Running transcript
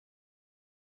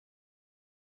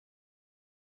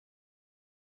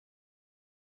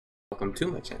Welcome to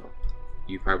my channel.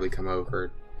 You probably come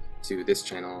over to this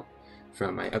channel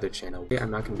from my other channel. I'm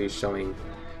not going to be showing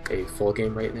a full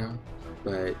game right now,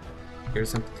 but here's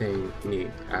something neat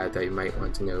that you might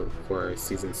want to know for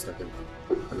Season 7.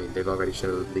 I mean, they've already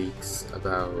showed leaks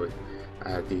about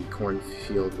the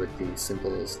cornfield with the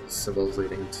symbols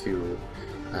leading to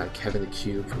Kevin the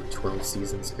Cube from 12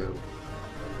 seasons ago,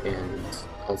 and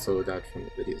also that from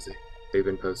the videos they've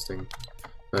been posting.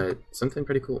 But something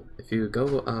pretty cool. If you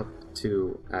go up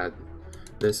to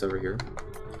this over here,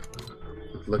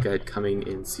 look at coming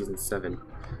in Season 7,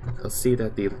 you'll see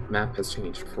that the map has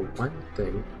changed. For one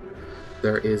thing,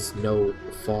 there is no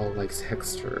fall-like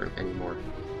texture anymore.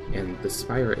 And the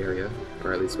Spire area,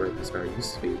 or at least where the Spire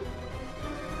used to be,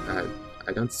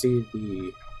 I don't see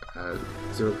the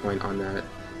 0 point on that,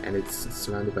 and it's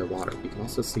surrounded by water. You can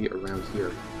also see around here,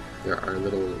 there are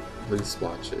little blue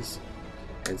splotches,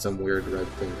 and some weird red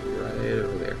thing right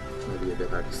over there. Maybe a bit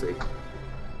hard to see.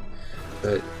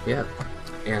 But yeah,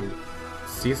 and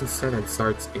Season 7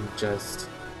 starts in just,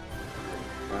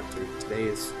 today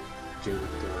is June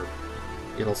 3rd.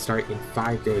 It'll start in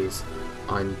 5 days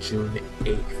on June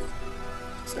 8th.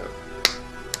 So,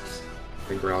 I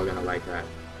think we're all gonna like that.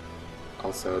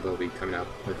 Also, they'll be coming up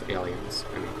with Aliens.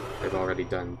 I mean, they've already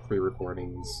done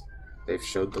pre-recordings. They've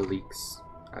showed the leaks.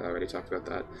 I already talked about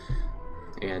that.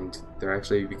 And they're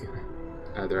actually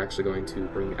going to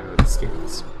bring out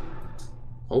skins.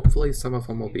 Hopefully some of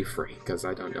them will be free, because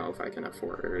I don't know if I can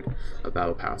afford a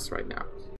battle pass right now.